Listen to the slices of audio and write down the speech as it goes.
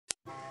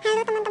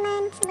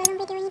Dan sebelum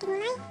videonya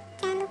dimulai,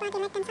 jangan lupa di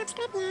like dan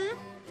subscribe ya,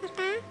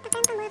 serta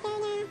tekan tombol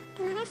belnya.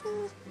 Terima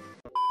kasih.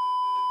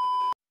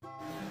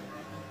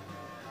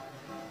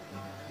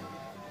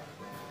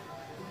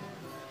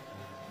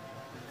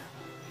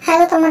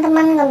 Halo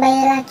teman-teman,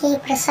 kembali lagi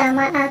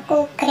bersama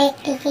aku Greg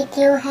di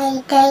video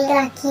Heyday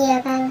lagi ya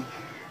kan.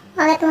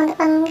 Oke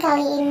teman-teman,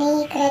 kali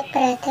ini Greg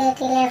berada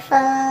di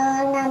level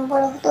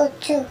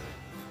 67.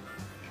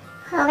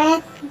 Oke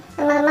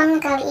teman-teman,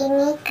 kali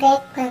ini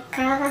Greg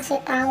bakal kasih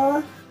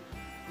tahu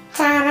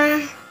cara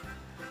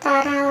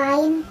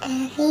lain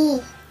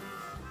dari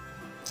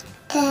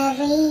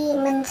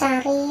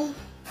mencari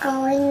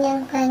koin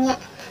yang banyak.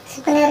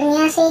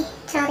 Sebenarnya sih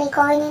cari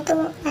koin itu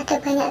ada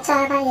banyak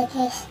cara ya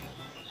guys.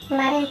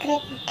 Kemarin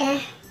Greg udah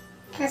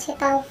kasih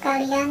tahu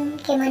kalian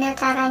gimana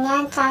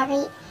caranya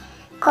cari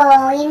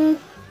koin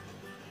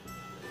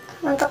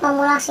untuk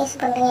pemula sih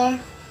sebenarnya,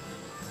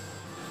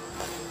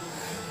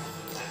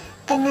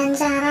 dengan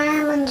cara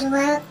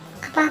menjual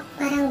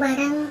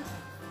barang-barang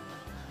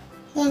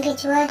yang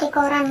dijual di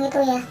koran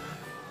gitu ya,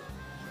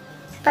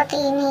 seperti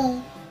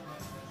ini.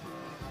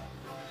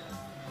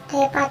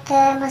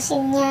 Daripada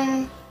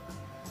mesinnya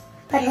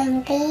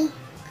berhenti,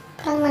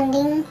 kan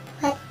mending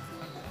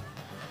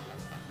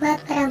buat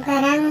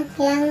barang-barang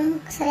yang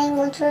sering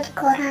muncul di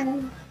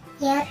koran,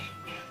 biar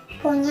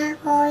punya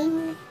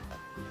koin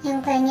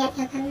yang banyak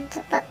ya kan,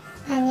 cepet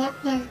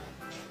banyaknya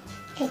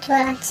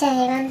dijual aja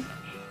ya kan.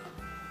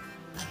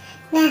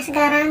 Nah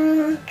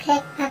sekarang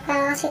Greg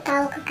bakal kasih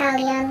tahu ke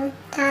kalian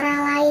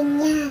cara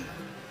lainnya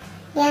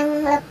yang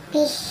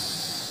lebih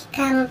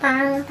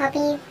gampang,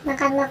 tapi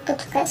makan waktu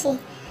juga sih,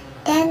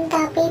 dan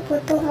tapi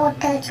butuh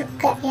modal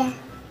juga ya,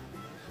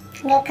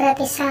 nggak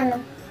gratisan.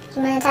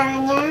 Gimana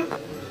caranya?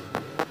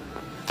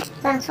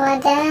 Langsung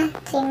aja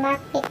simak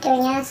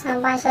videonya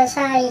sampai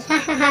selesai.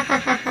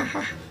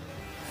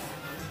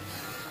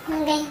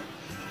 Oke,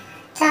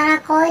 cara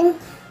koin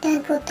dan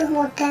butuh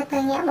modal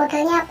banyak.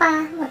 Modalnya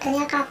apa?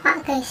 Modalnya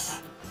kapak guys,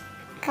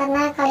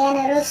 karena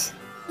kalian harus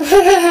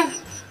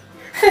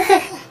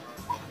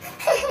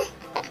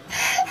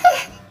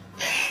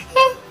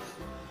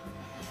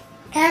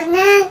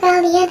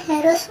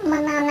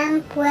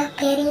menanam buah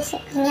beri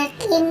sebanyak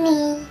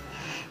ini.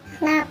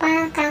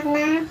 Kenapa?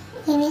 Karena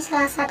ini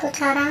salah satu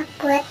cara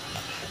buat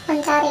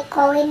mencari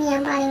koin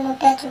yang paling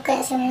mudah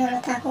juga sih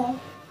menurut aku.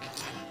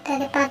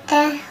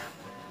 Daripada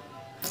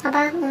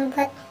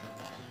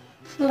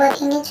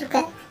membuat ini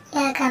juga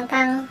ya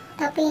gampang,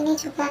 tapi ini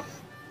juga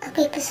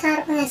lebih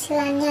besar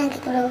penghasilannya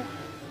gitu loh.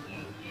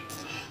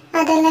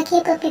 Ada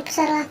lagi lebih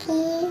besar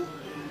lagi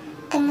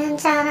dengan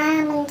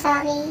cara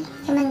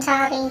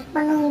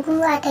menunggu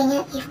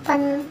adanya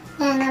event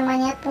yang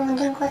namanya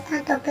pengunjung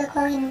kota double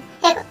koin.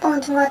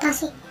 Pengunjung kota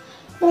sih.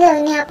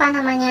 Ini apa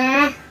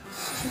namanya?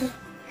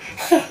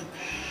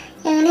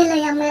 Yang ini loh,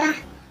 yang merah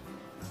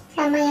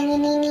sama yang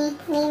ini nih.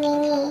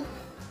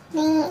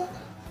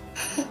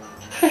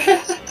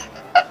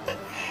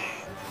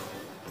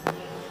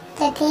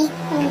 Jadi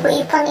menunggu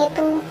event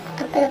itu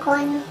double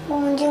koin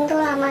pengunjung tuh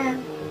lama,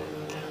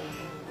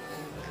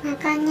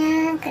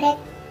 makanya Greg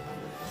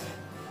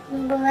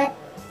membuat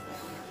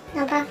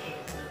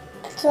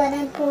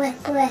jualan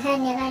buah-buahan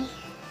ya kan,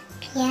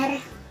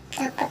 biar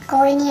dapat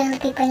koin yang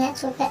lebih banyak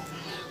juga.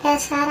 Dan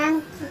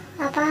sekarang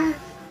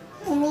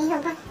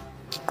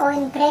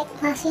koin break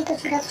masih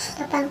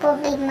 785.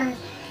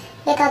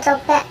 Kita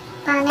coba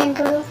panen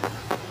dulu,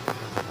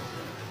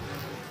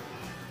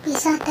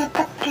 bisa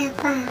dapat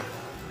berapa.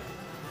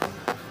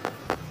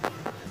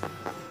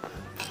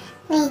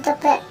 Nih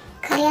coba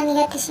kalian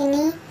lihat di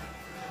sini,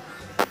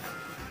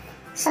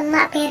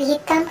 semak beri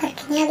hitam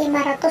harganya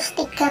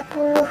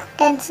 530,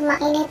 dan semak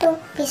ini tuh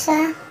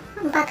bisa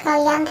 4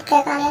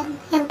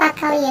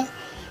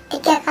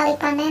 kali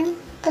panen,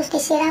 terus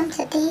disiram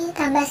jadi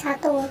tambah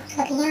 1,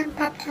 jadinya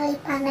 4 kali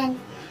panen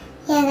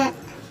ya enggak?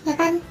 Ya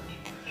kan?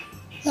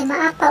 Ya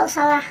maaf kalau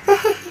salah.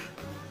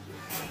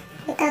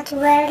 Kita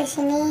jual di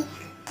sini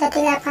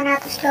jadi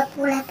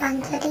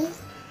 828, jadi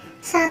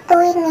satu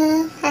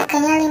ini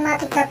harganya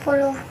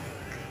 530,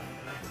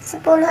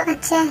 10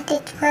 aja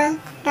dijual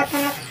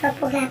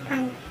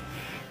 828.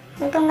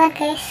 Untung kan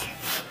guys?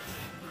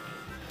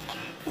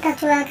 Kita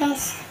jual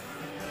guys,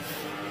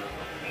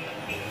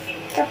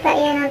 coba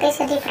ya nanti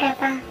jadi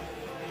berapa.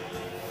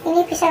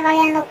 Ini bisa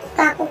kalian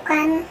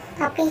lakukan,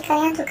 tapi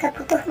kalian juga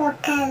butuh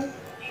modal,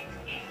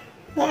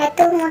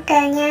 yaitu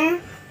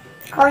modalnya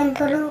koin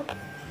dulu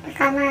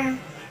pertama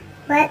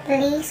buat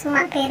beli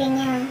semak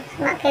berinya,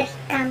 semak beri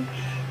hitam.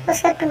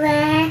 Terus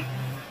kedua,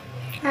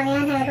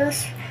 kalian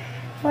harus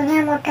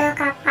punya modal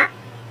kapak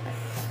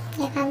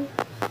ya kan.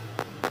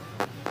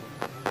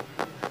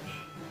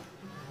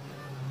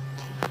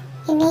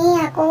 Ini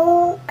aku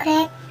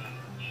Greg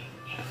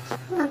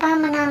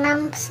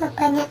menanam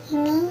sebanyak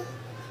ini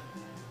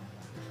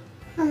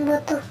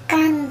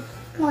membutuhkan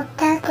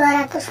modal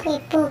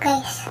 200.000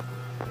 guys.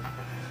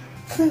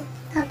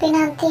 Tapi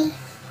nanti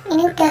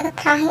ini udah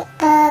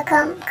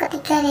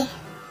ketiga deh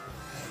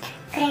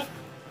Greg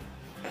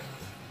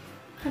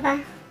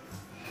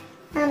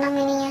nanam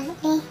ininya.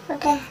 Ini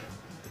udah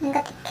yang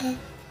ketiga.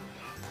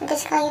 Jadi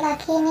sekali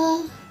lagi ini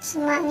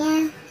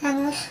semaknya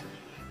hangus,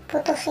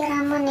 butuh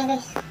siraman ya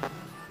guys,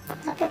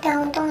 tapi udah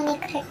untung ini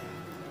kering.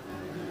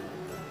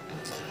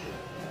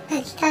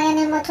 Bagi kalian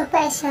yang mau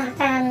coba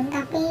silahkan,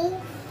 tapi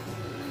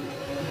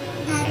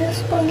harus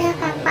punya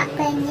kapak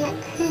banyak.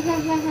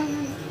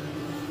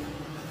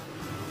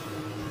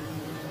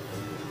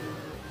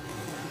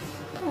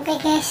 Oke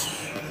guys,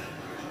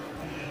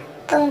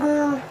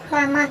 tunggu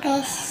lama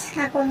guys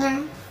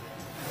lakunya,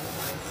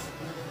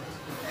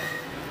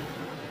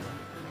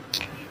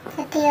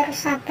 jadi harus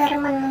sabar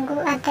menunggu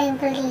ada yang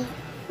beli.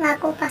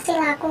 Laku pasti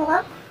laku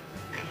kok,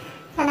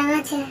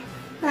 tenang aja,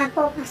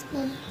 laku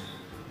pasti,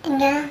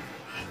 tinggal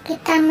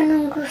kita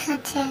menunggu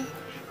saja,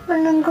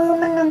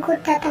 menunggu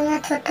datangnya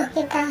jodoh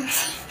kita.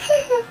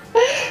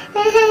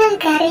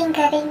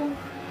 Garing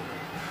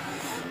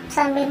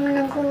sambil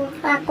menunggu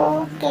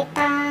laku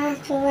kita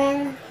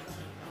jual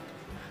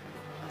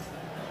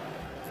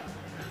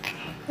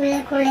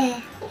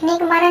gule-gule. Ini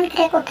kemarin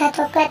Greg udah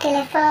coba di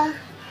level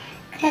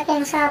Greg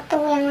yang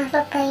satu yang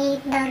level bayi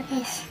bentar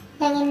guys,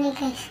 yang ini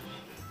guys,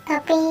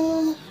 tapi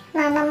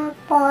nanam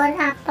pohon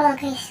apel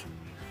guys.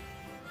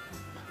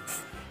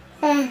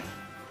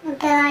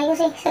 Udah layu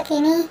sih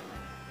segini,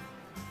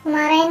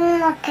 kemarin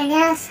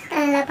modalnya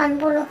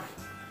 80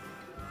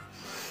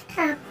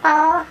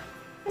 apel,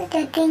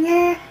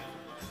 jadinya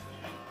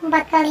 4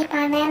 kali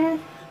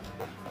panen.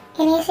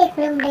 Ini sih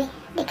belum deh,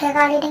 3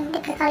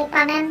 kali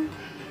panen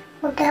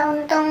udah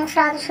untung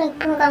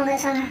 100.000 kalau nggak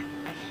salah.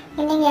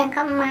 Ini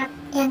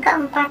yang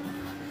keempat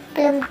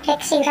belum cek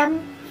siram,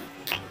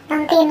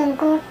 nanti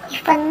nunggu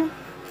event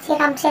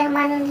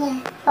siram-siraman ya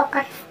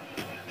poker.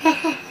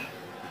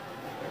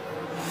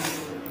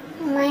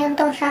 Lumayan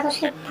untung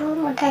 100.000,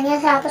 modalnya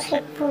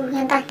 100.000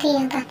 yang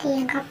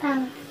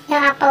kapal,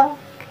 yang apel.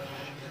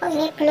 Oh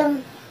ini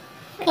belum,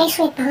 ini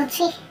sweet banget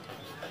sih.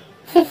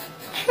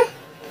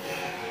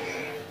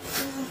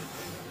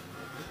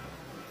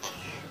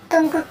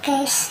 Tunggu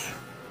guys.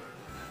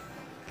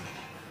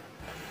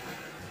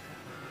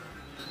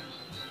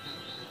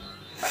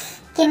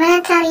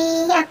 Gimana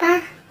cari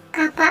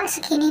kapak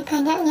segini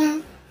banyaknya?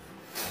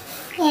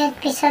 Ya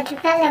bisa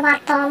juga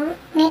lewat Tom.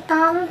 Nih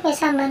Tom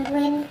bisa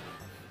bantuin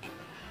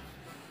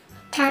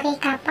cari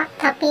kapak,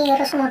 tapi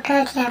harus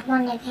modal di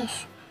akun ya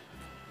guys.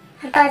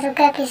 Atau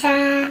juga bisa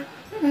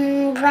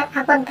buat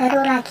akun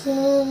baru lagi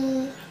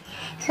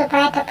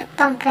supaya dapat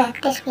Tom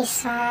gratis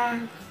bisa.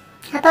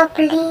 Atau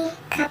beli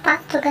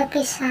kapak juga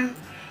bisa,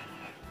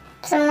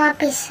 semua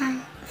bisa.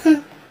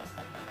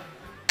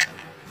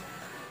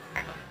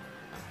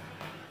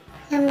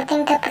 Yang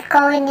penting dapat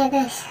koin ya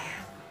guys.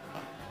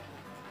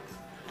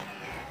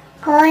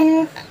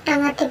 Koin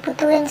sangat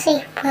dibutuhin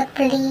sih buat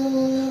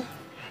beli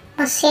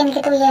mesin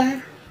gitu ya,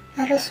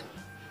 harus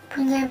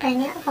punya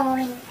banyak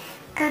koin,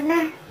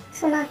 karena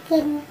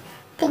semakin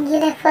tinggi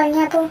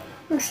levelnya tuh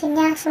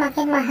mesinnya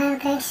semakin mahal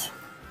guys.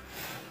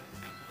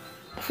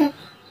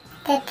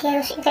 Jadi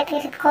harus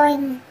irit-irit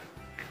koin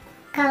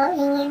kalau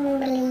ingin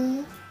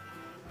membeli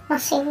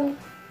mesin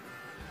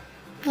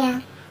ya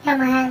yang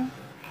mahal.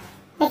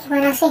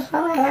 Gimana sih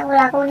kok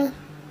laku nih?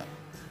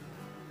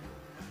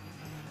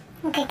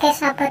 Oke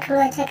guys, sabar dulu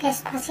aja guys,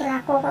 pasti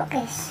laku kok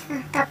guys.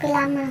 Tapi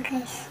lama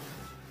guys.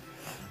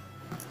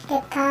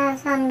 Kita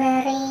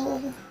sambari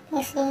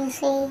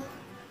isi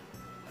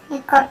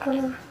ekor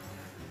dulu.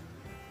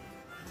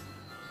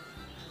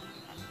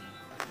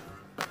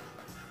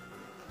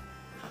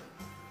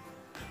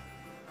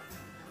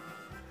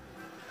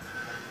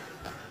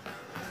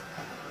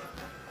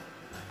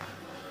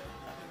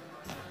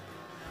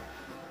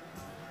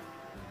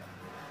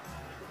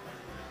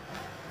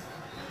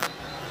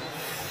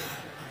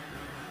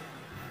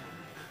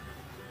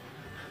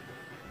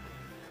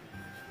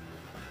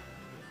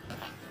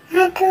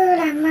 Aduh,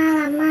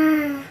 lama.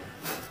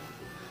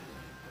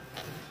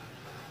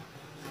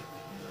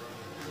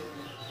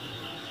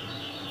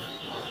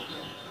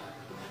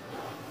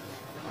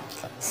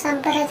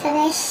 Sabar aja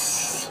guys,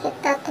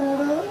 kita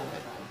tunggu.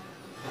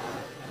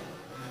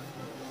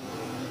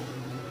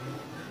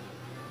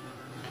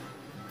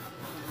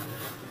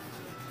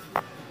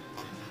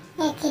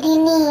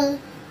 Gini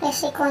nih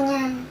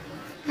resikonya,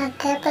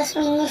 ada plus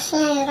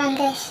minusnya ya kan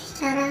guys,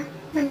 cara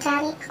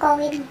mencari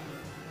koin.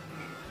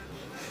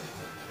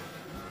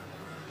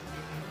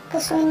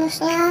 Plus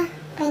minusnya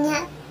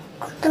banyak,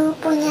 kudu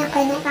punya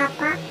banyak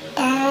kapak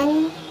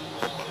dan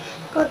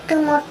kudu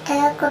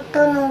modal,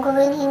 kudu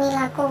nungguin ini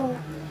laku.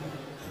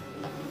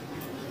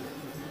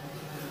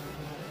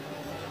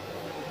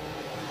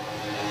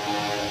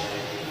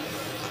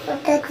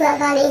 Udah 2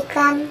 kali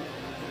iklan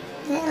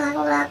gak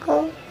laku-laku,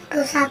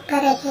 tuh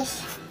sabar ya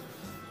guys.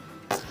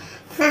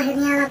 Nah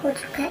akhirnya laku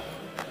juga.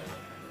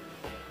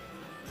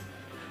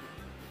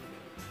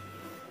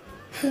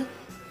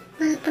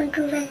 Walaupun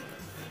 2.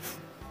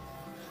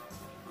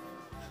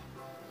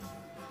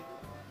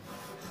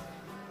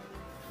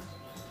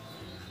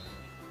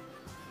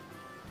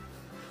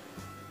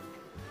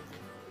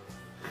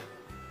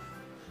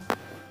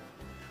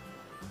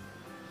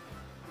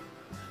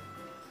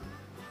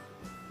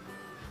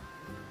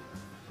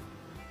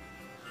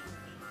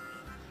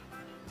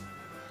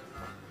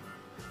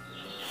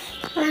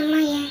 Lama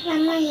ya,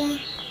 lama ya.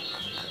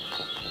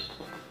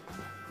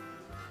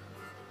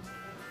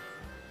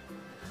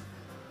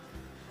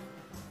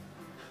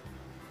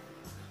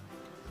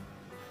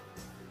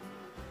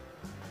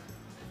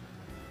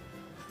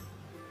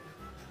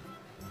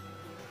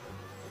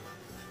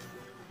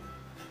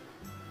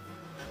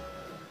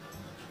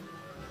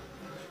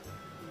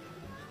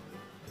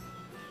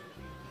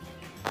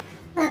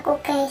 Laku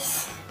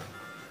guys.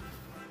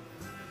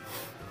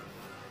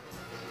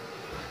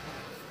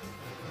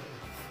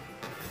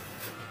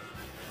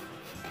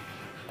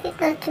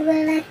 Kita coba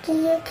lagi,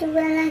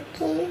 coba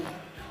lagi.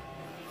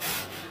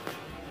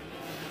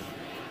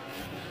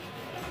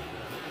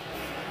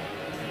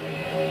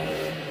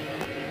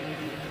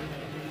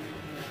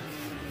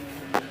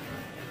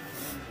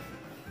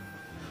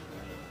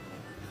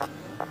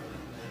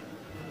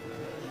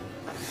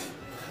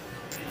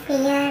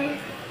 Biar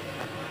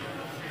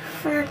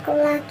laku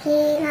lagi,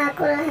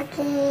 laku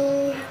lagi.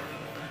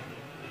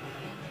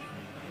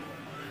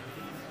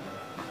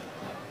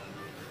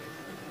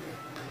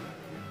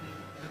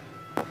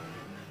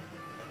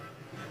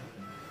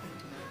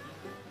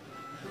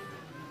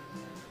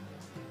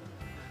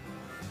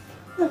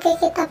 Oke,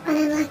 kita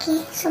panen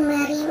lagi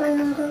sembari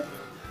menunggu.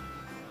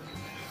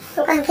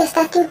 Bukan guys,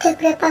 tadi udah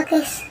berapa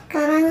guys?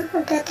 Sekarang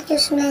udah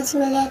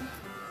 799.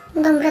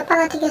 Untung berapa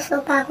tadi guys?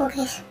 Lupa aku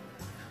guys.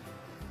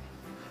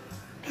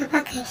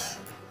 Berapa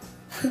guys?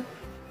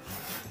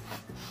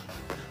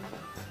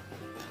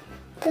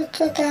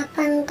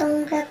 78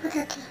 untung berapa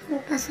tadi?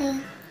 Lupa saya.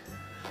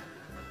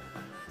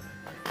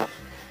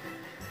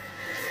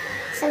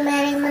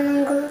 Sembari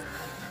menunggu.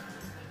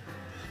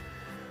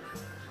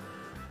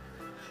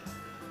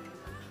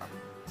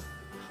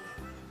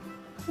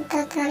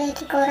 Kita cari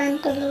di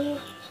koran dulu.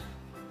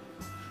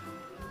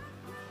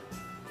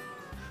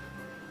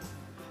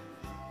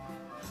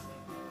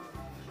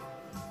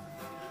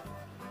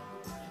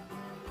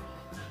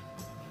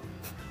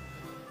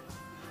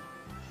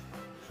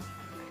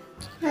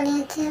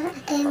 Kali aja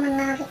ada yang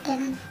menarik ya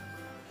kan.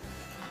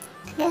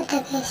 Nggak ada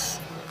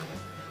guys.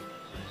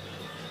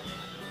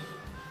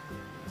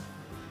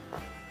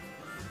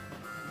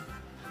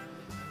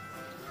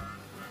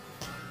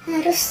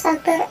 Harus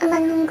sabar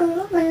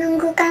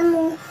menunggu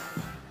kamu.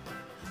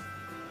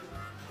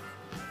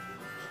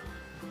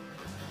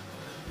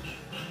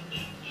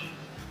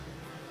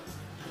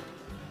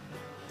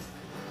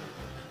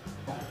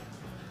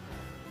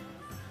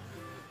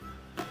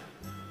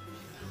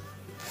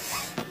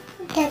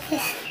 Udah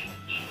guys,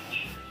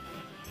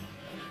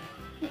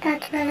 kita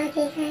jual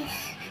lagi guys.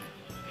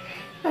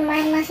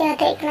 Lumayan masih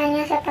ada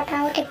iklannya, siapa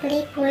tahu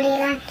dibeli beli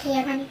lagi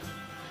ya kan.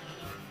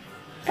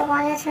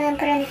 Pokoknya jangan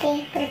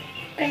berhenti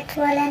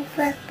berjualan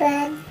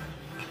buah-buahan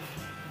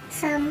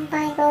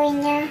sampai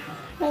koinnya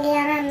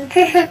miliaran.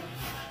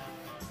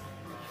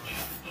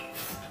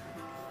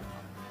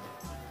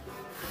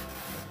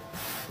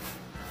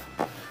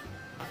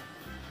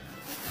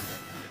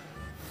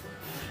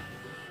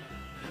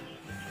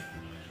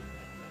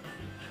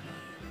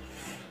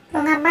 Mau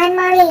ngapain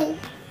Mali?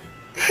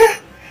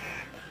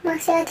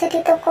 Masih aja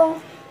di toko.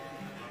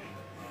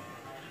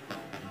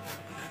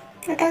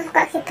 Kadang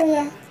suka gitu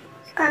ya,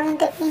 suka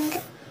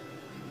ngintip-ngintip.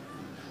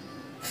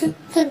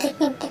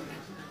 Ngintip-ngintip.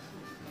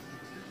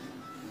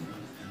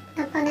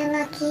 Kita panen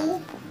lagi.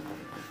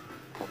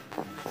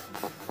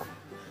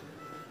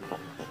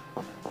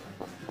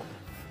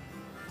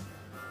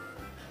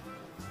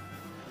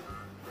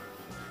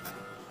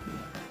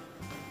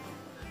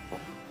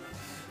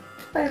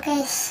 Oke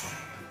guys,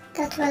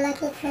 kita jual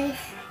lagi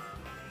guys.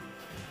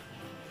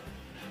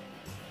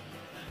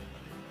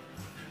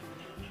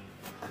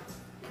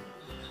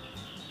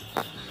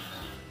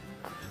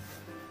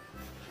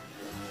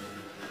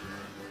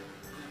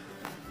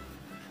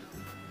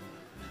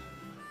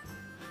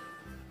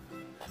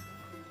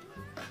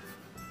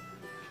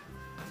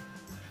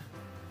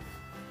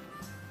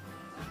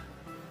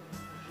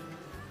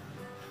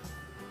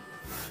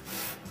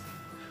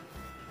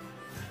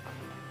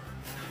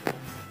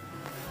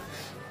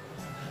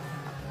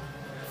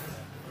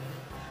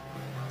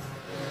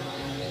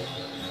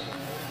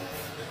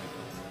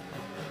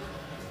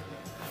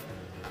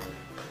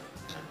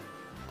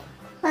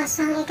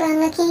 Pasang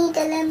iklan lagi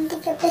dalam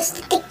 13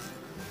 detik.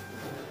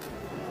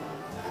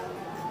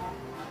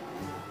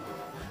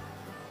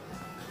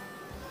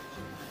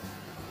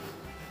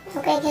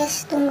 Oke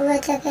guys, tunggu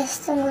aja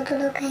guys, tunggu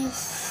dulu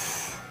guys.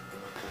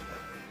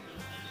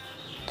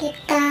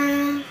 Kita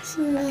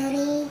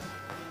sembari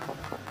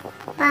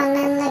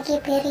panen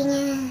lagi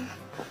berinya.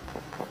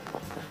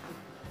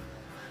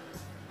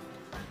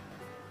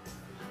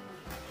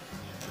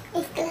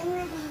 Iklan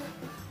lagi.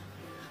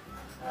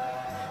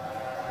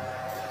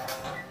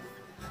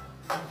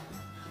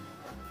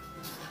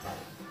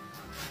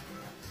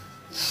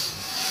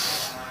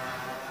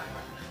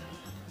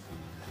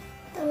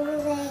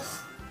 Tunggu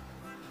guys.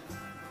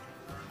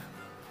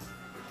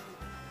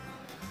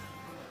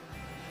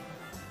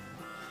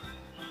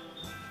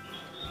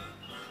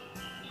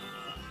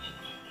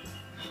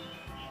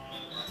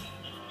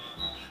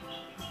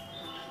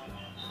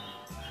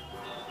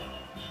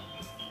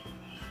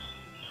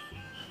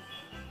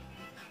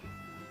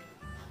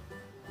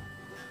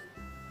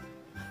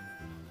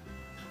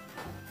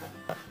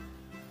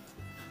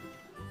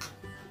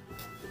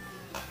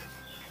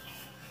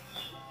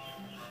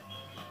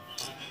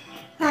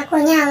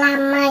 Pokoknya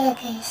lama ya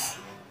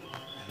guys,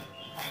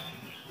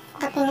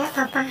 tapi nggak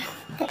apa-apa,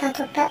 kita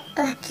coba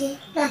lagi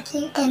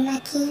dan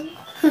lagi.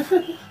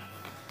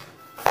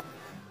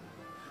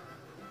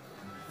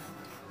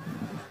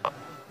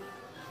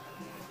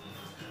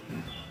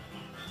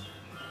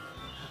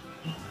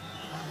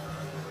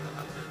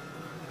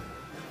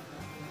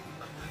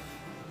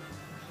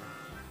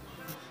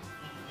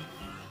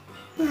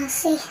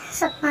 Masih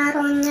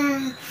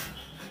separuhnya,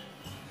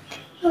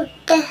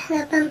 udah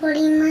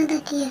 85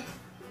 tadi ya.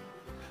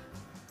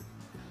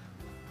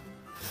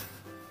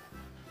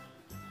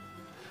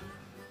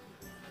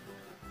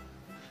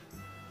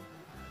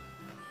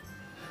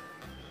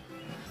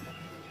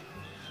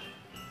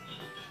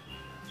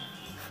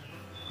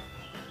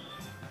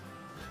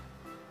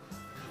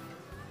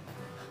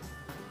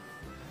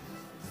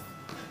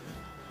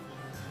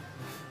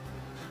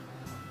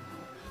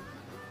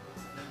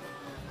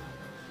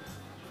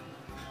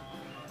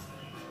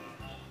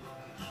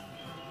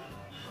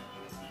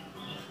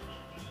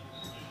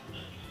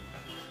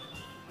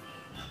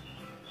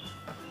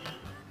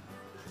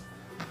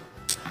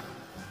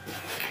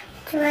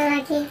 Coba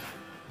lagi.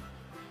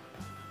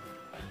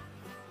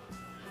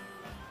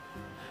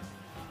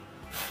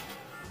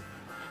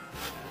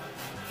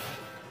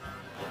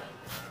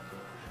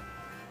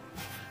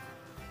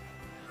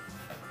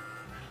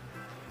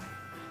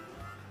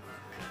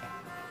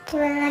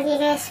 Coba lagi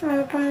guys,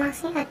 mumpung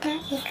masih ada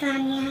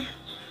iklannya.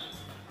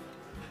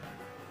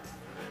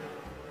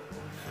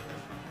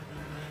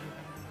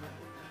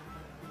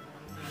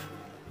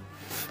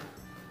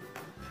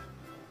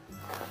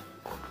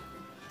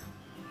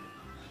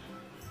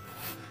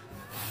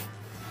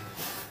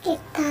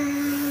 Kita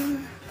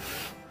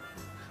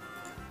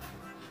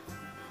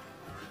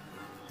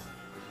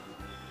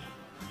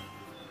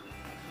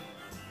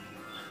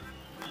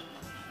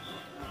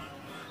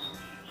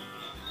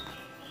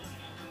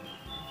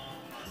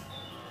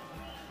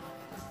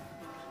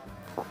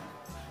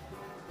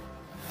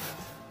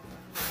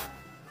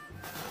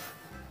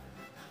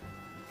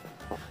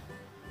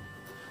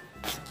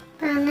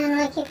panen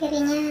lagi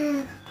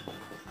piringnya.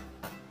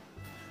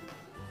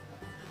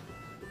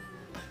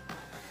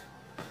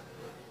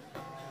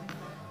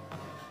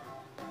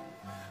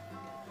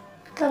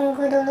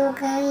 Tunggu dulu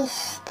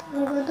guys,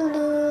 tunggu.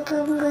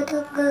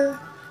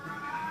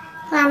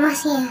 Lama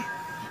sih ya.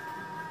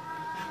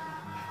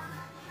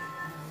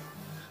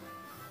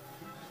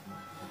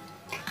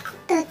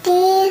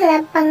 Tadi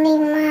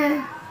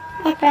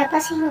 85, berapa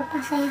sih, lupa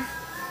saya.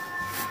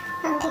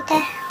 Nanti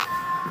deh.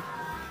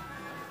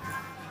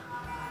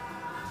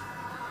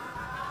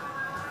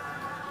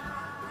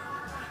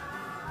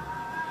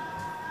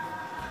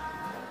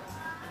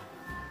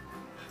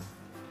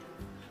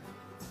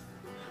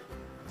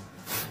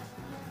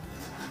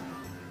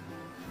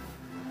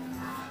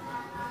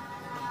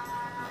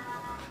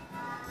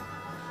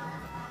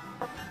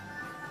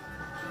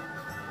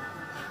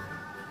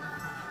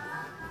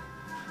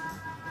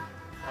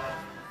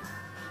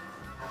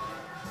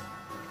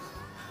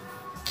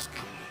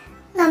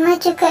 Lama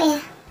juga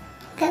ya,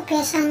 gak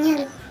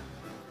biasanya loh.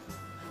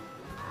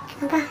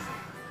 Apa?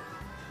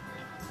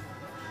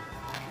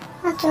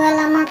 Jual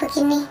lama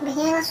begini,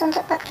 biasanya langsung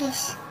cepat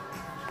guys.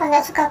 Apa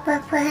gak suka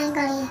buah-buahan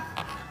kali ya?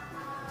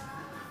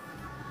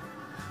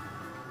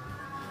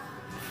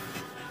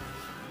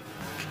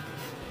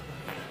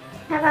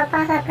 Gak apa-apa,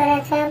 sabar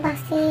aja,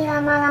 pasti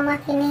lama-lama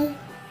gini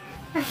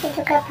pasti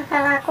juga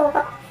bakal laku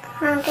kok.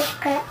 Nanti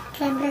juga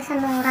diambil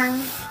sama orang,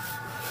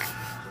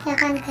 ya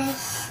kan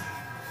guys.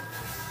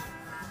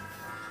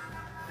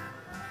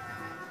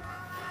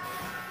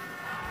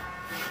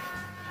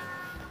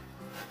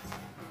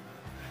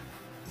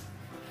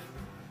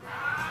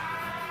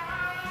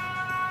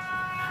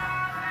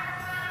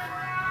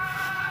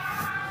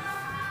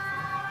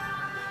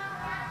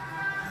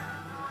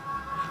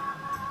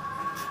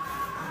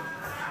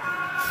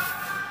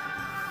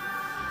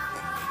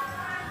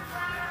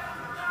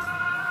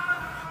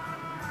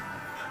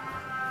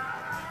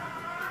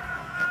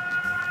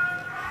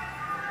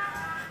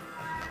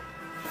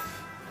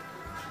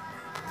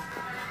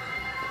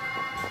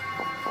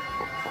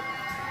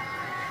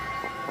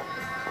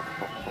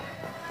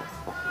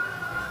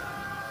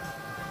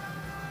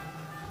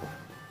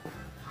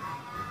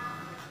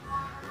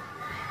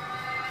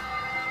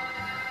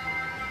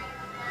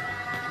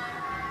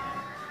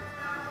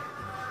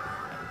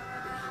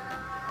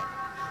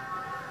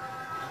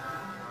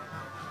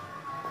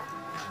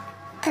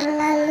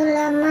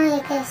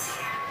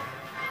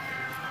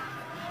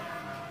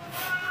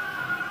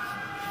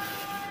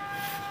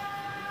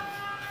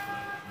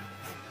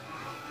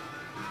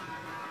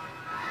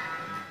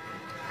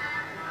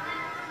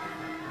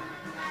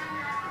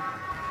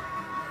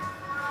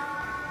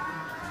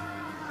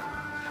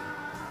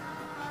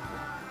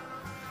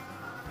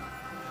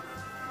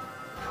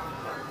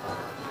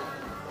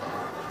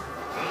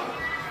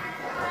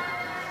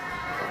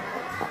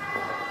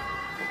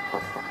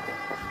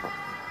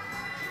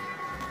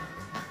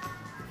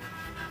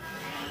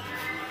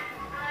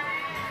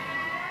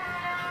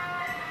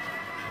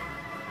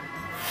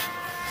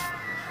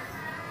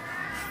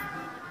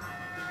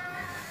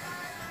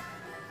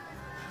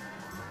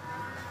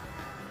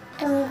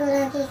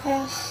 lagi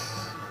guys.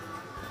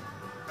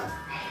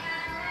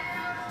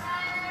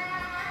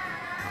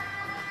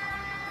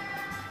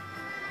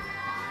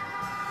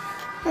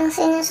 Yang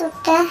sini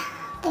sudah,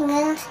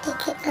 tinggal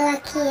sedikit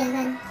lagi ya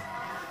kan.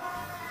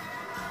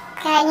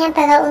 Kayaknya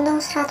bakal untung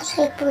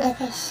 100.000 deh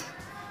guys.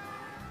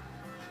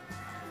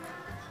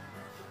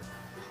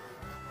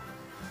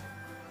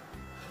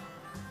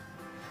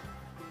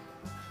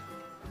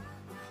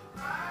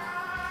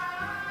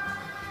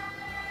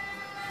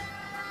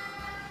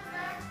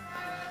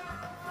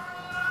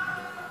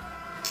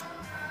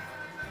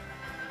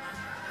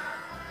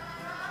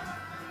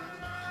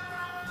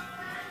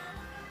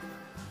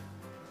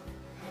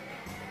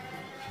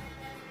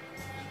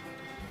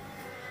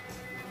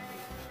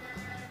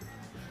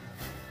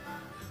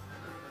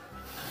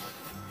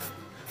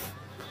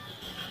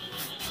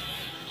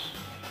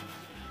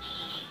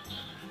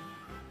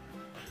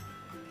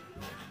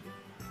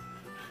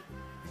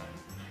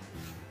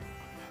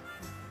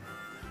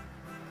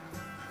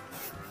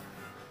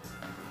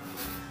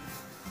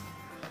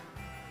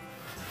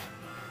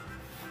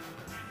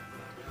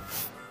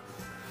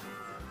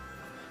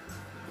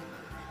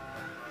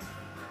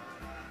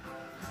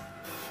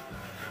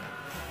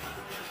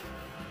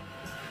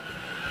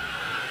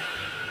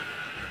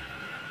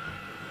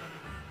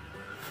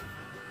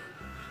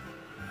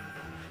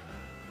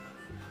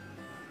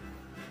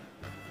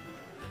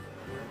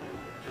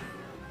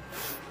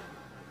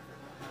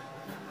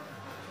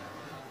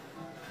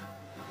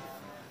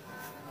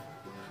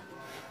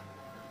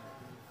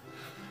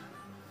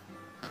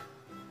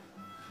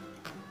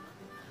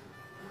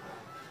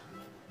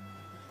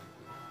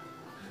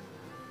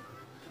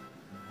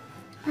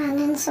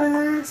 Panen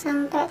semua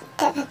sampai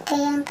tidak ada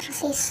yang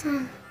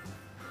tersisa.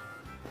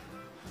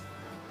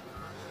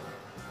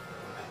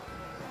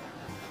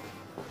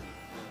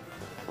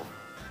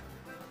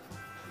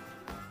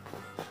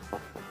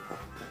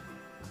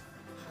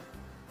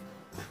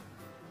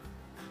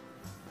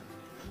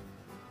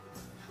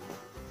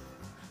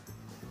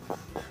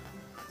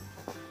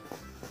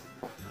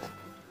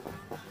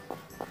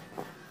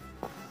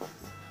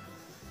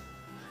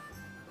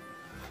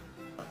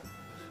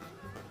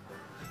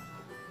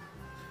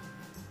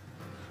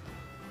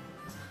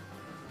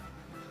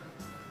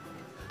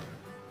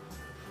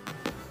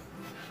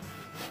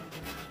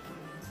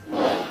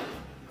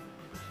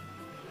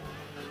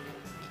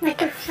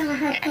 Waduh, salah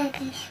harga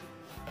guys.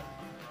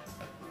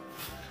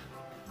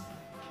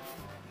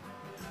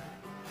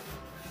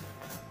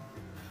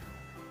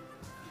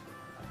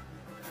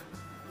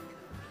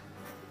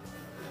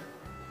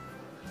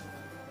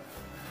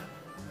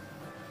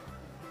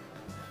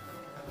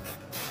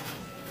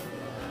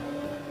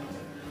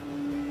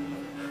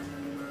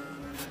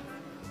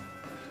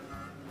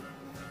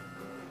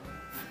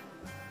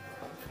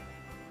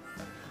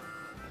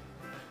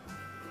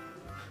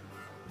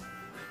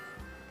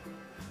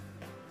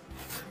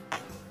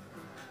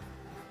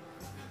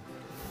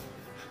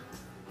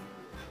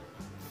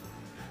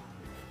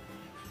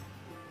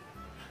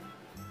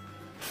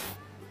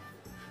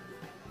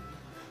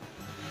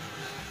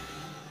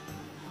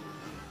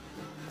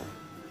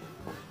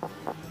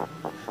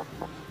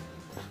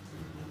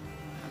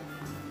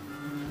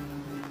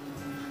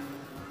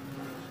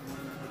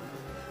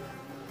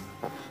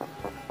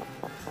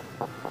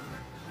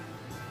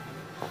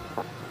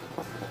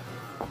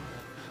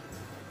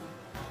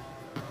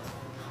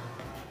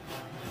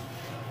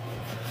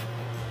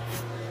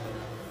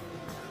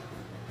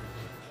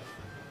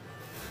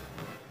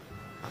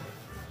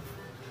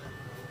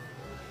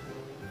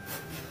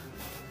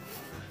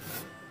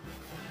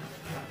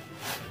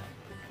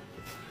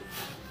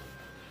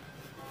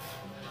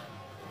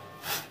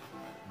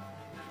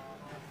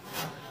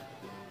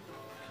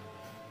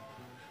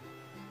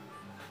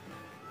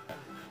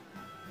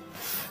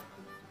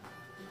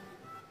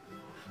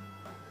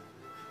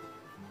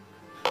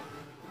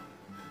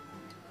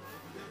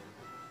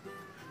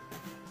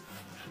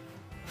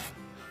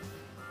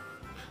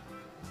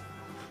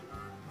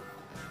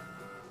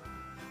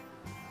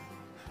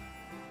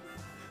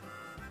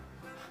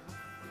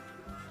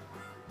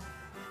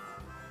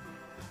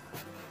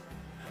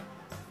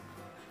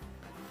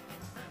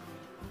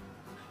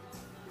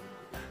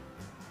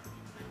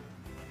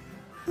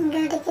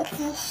 Tinggal dikit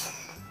guys.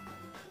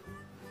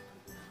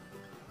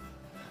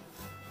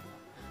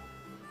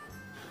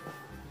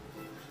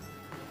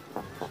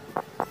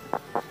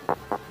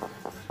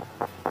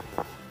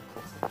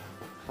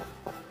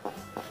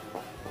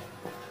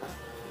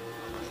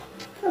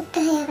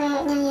 Udah ya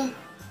kayaknya ya.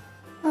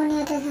 Oh, ini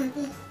ada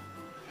sapi.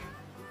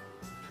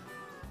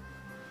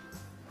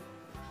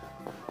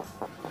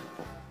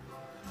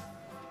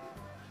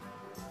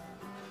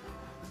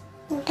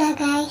 Udah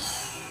guys.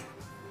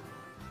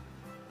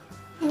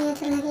 Ini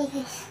ada lagi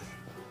guys.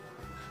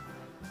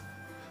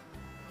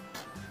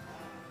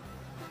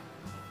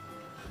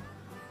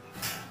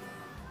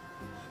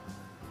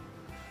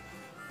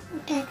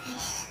 Udah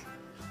guys.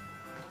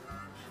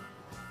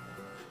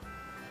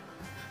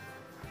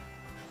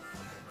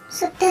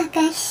 Sudah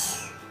guys.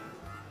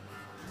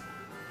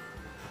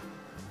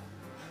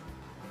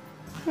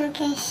 Oke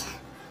guys.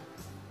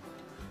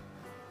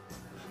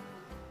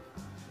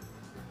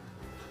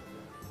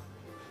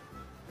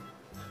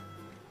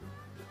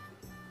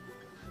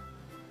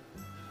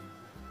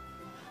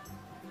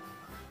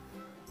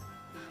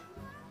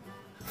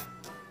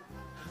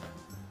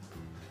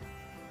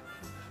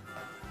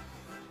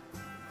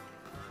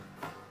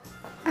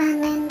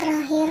 panen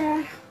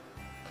terakhir.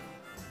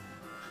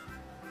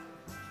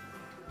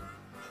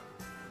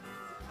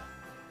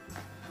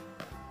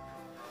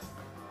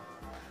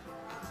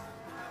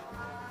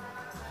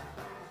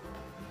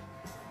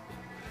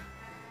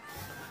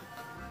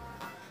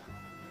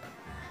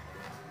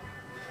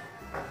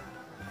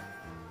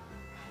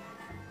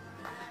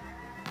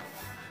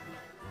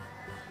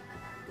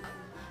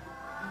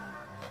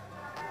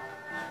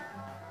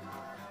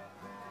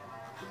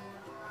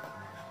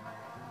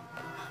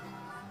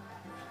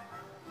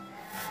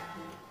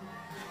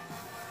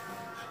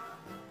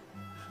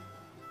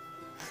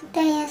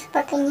 Sudah ya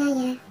sepertinya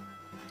ya.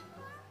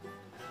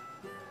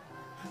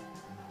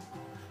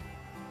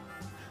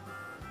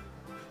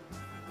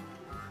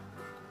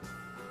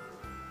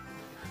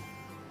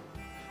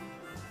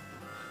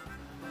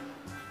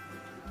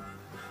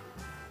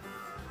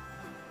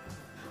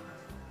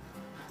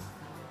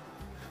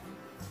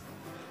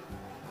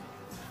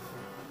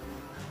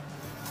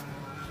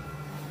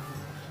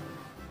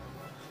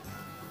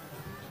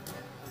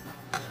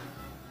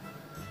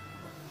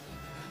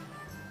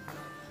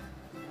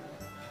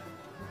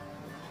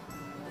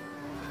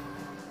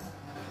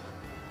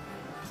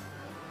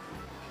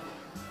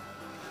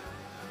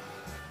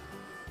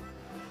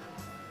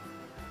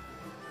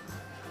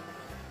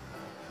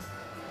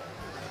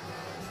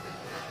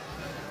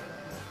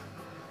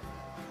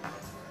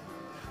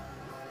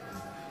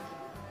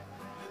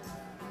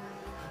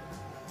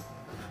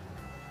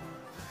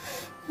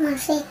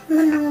 Masih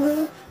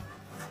menunggu.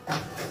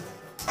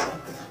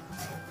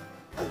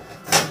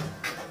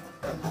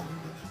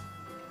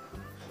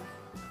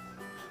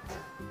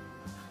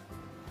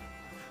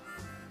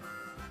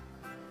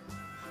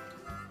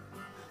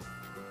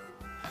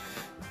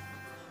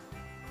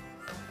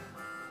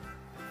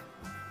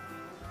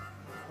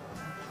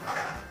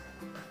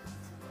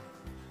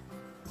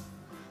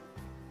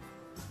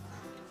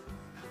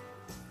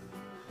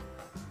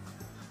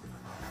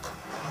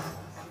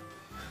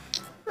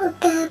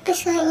 Udah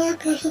habis kayaknya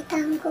biar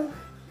hitamku.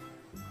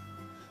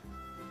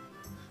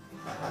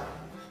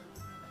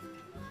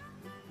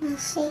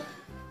 Masih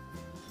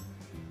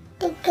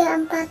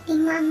 3, 4,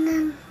 5,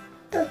 6,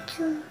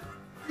 7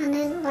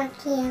 panen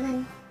lagi ya kan.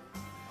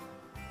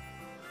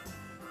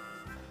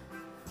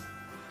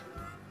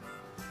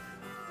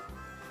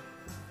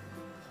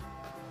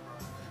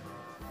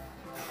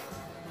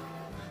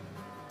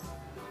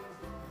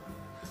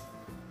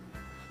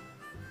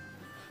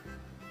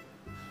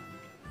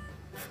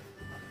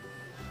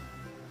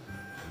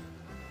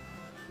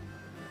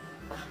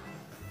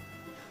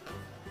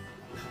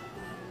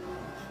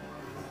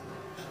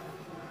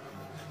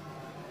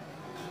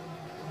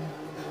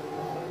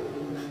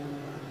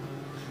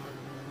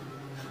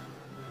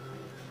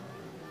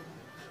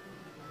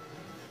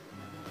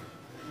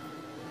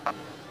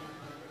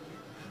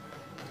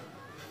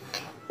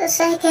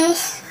 Selesai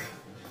guys.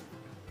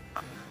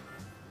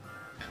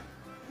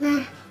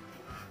 Nah,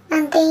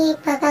 nanti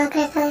bakal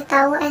kita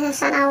tahu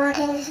SSN awal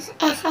dan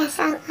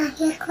SSN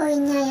akhir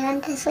koinnya ya kan,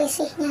 dan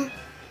selisihnya.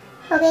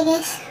 Oke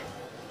guys.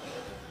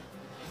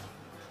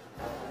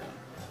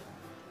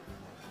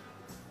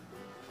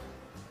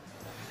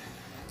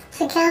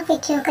 Sekian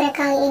video Cara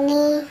kali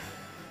ini.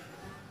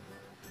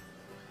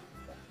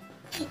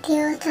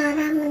 Video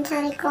cara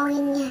mencari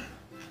koinnya.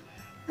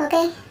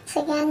 Oke,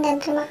 sekian dan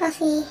terima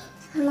kasih.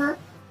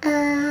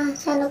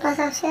 Jangan lupa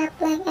subscribe,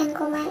 like, and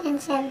comment,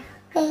 and share.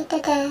 Oke,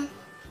 dadah.